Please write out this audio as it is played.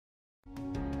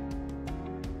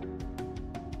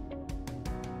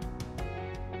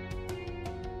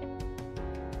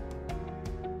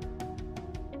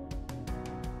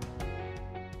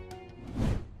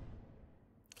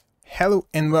Hello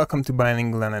and welcome to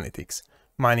BI-Lingual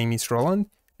My name is Roland,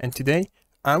 and today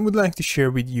I would like to share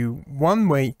with you one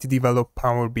way to develop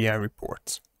Power BI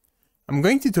reports. I'm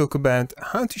going to talk about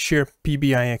how to share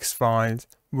PBIX files,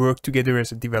 work together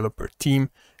as a developer team,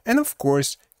 and of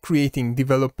course creating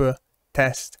developer,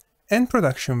 test, and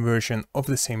production version of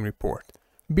the same report.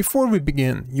 Before we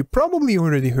begin, you probably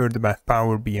already heard about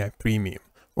Power BI Premium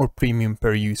or Premium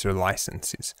per user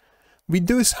licenses. With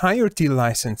those higher tier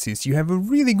licenses, you have a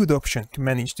really good option to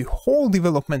manage the whole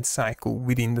development cycle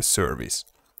within the service.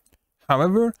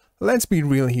 However, let's be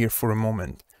real here for a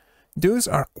moment. Those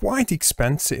are quite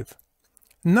expensive.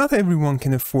 Not everyone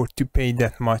can afford to pay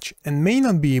that much and may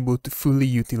not be able to fully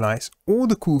utilize all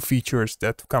the cool features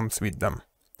that comes with them.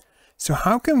 So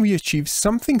how can we achieve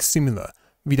something similar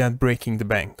without breaking the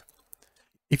bank?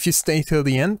 If you stay till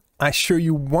the end, I show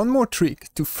you one more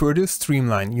trick to further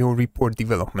streamline your report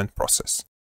development process.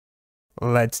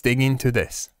 Let's dig into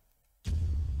this.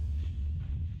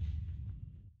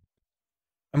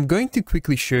 I'm going to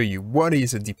quickly show you what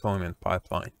is a deployment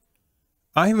pipeline.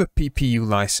 I have a PPU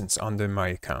license under my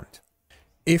account.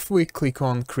 If we click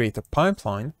on create a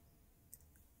pipeline,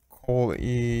 call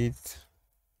it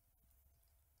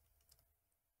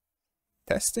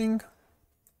testing,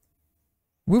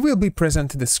 we will be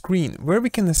presented a screen where we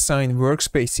can assign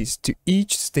workspaces to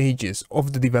each stages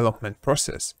of the development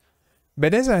process.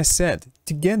 But as I said,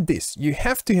 to get this, you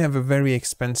have to have a very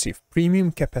expensive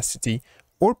premium capacity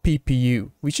or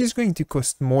PPU, which is going to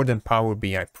cost more than Power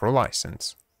BI Pro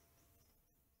license.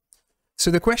 So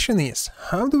the question is,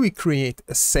 how do we create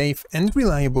a safe and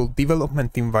reliable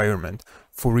development environment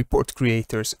for report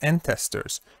creators and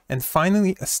testers, and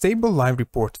finally a stable live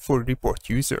report for report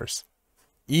users?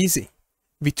 Easy.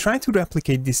 We try to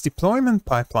replicate this deployment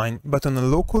pipeline, but on a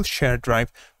local shared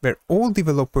drive where all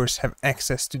developers have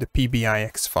access to the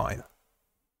PBIX file.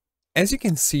 As you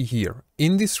can see here,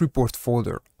 in this report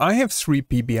folder, I have 3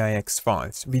 PBIX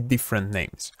files with different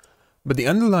names, but the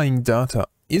underlying data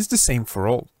is the same for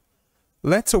all.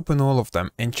 Let's open all of them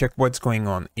and check what's going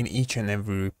on in each and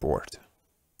every report.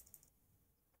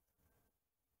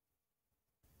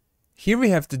 Here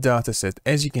we have the dataset,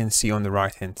 as you can see on the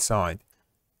right hand side.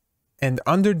 And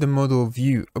under the model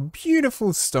view, a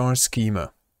beautiful star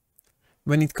schema.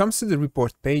 When it comes to the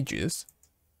report pages,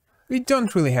 we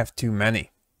don't really have too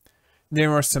many.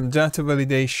 There are some data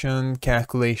validation,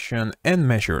 calculation, and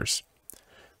measures.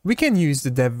 We can use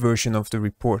the dev version of the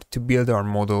report to build our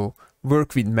model,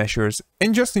 work with measures,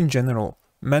 and just in general,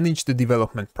 manage the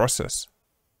development process.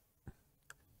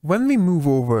 When we move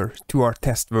over to our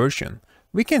test version,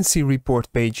 we can see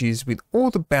report pages with all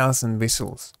the bells and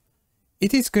whistles.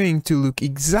 It is going to look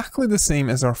exactly the same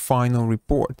as our final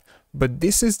report, but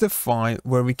this is the file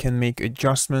where we can make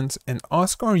adjustments and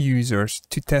ask our users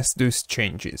to test those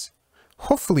changes.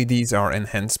 Hopefully these are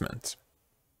enhancements.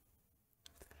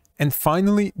 And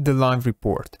finally, the live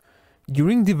report.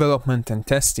 During development and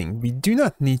testing, we do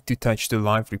not need to touch the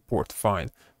live report file.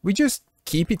 We just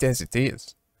keep it as it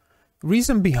is.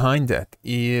 Reason behind that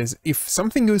is if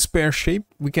something goes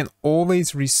pear-shaped, we can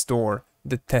always restore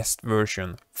the test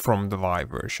version from the live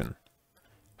version.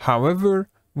 However,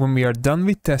 when we are done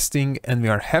with testing and we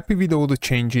are happy with all the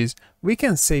changes, we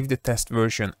can save the test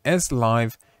version as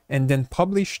live and then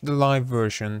publish the live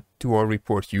version to our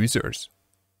report users.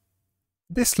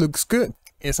 This looks good,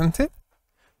 isn't it?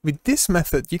 With this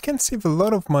method, you can save a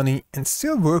lot of money and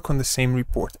still work on the same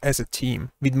report as a team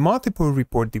with multiple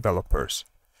report developers.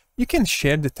 You can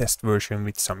share the test version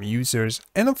with some users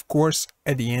and of course,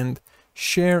 at the end,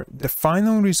 share the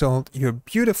final result, your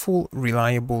beautiful,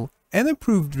 reliable, and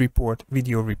approved report with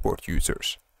your report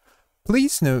users.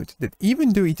 Please note that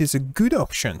even though it is a good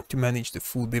option to manage the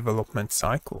full development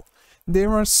cycle,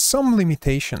 there are some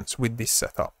limitations with this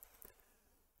setup.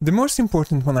 The most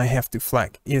important one I have to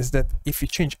flag is that if you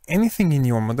change anything in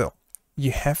your model,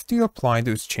 you have to apply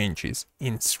those changes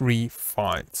in 3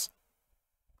 files.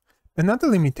 Another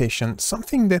limitation,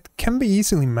 something that can be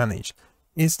easily managed,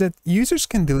 is that users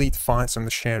can delete files on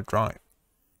the shared drive.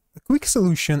 A quick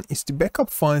solution is to backup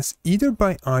files either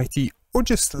by IT or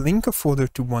just link a folder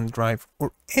to OneDrive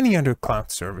or any other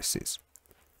cloud services.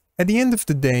 At the end of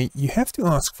the day, you have to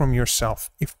ask from yourself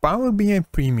if Power BI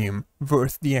Premium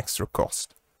worth the extra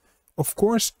cost. Of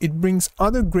course, it brings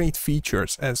other great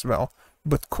features as well,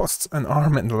 but costs an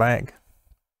arm and a leg.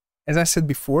 As I said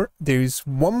before, there is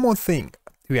one more thing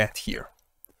to add here.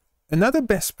 Another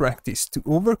best practice to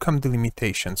overcome the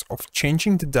limitations of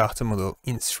changing the data model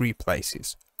in 3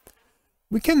 places.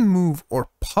 We can move or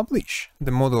publish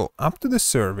the model up to the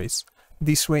service.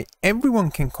 This way everyone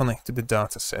can connect to the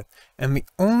dataset and we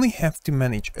only have to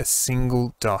manage a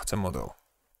single data model.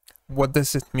 What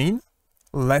does it mean?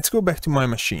 Let's go back to my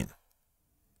machine.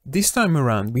 This time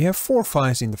around we have 4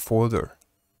 files in the folder.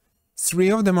 3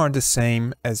 of them are the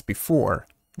same as before,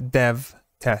 dev,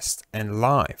 test and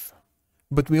live.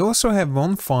 But we also have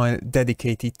 1 file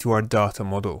dedicated to our data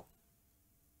model.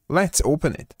 Let's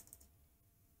open it.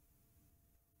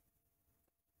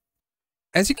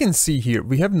 As you can see here,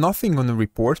 we have nothing on the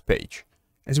report page,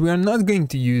 as we are not going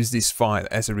to use this file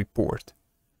as a report.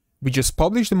 We just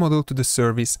publish the model to the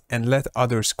service and let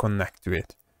others connect to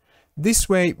it. This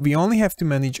way, we only have to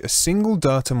manage a single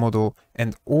data model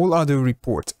and all other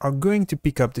reports are going to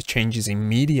pick up the changes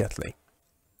immediately.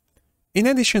 In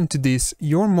addition to this,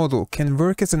 your model can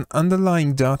work as an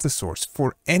underlying data source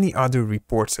for any other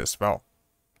reports as well.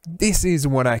 This is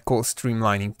what I call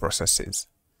streamlining processes.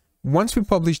 Once we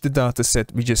publish the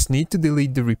dataset, we just need to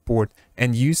delete the report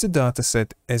and use the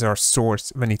dataset as our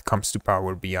source when it comes to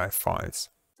Power BI files.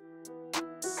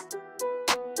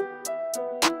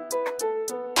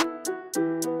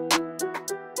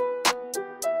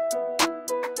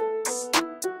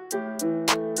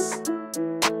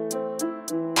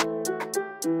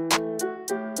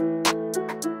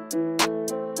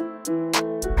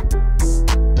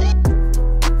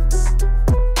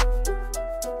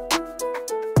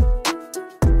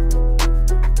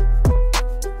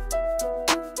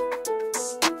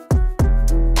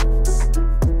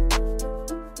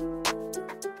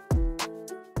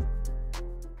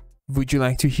 Would you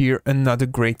like to hear another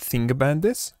great thing about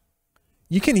this?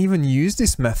 You can even use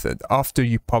this method after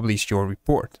you publish your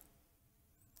report.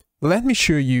 Let me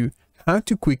show you how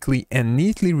to quickly and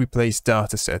neatly replace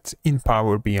datasets in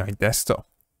Power BI Desktop.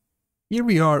 Here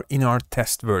we are in our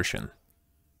test version.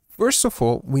 First of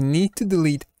all, we need to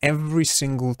delete every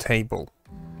single table.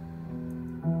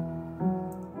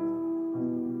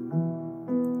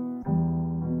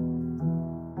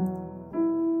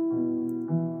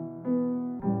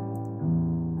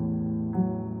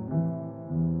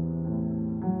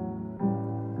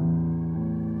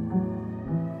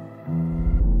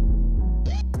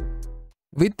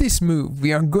 With this move,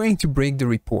 we are going to break the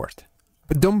report,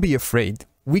 but don't be afraid,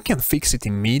 we can fix it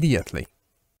immediately.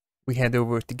 We head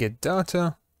over to Get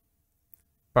Data,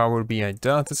 Power BI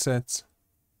Datasets,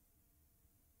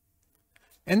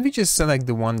 and we just select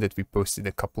the one that we posted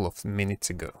a couple of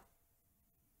minutes ago.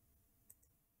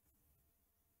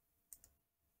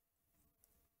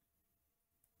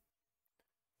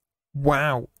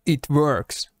 Wow, it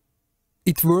works!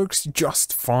 It works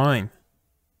just fine!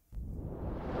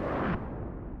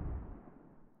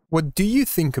 What do you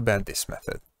think about this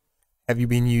method? Have you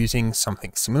been using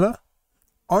something similar?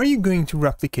 Are you going to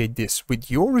replicate this with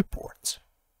your reports?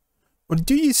 Or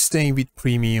do you stay with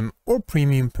premium or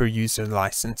premium per user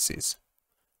licenses?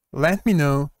 Let me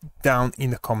know down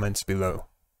in the comments below.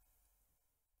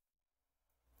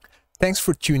 Thanks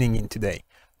for tuning in today.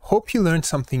 Hope you learned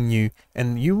something new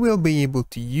and you will be able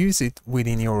to use it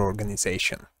within your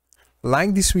organization.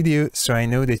 Like this video so I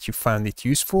know that you found it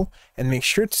useful, and make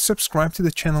sure to subscribe to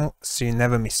the channel so you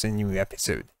never miss a new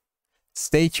episode.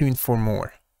 Stay tuned for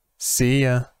more. See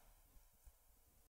ya!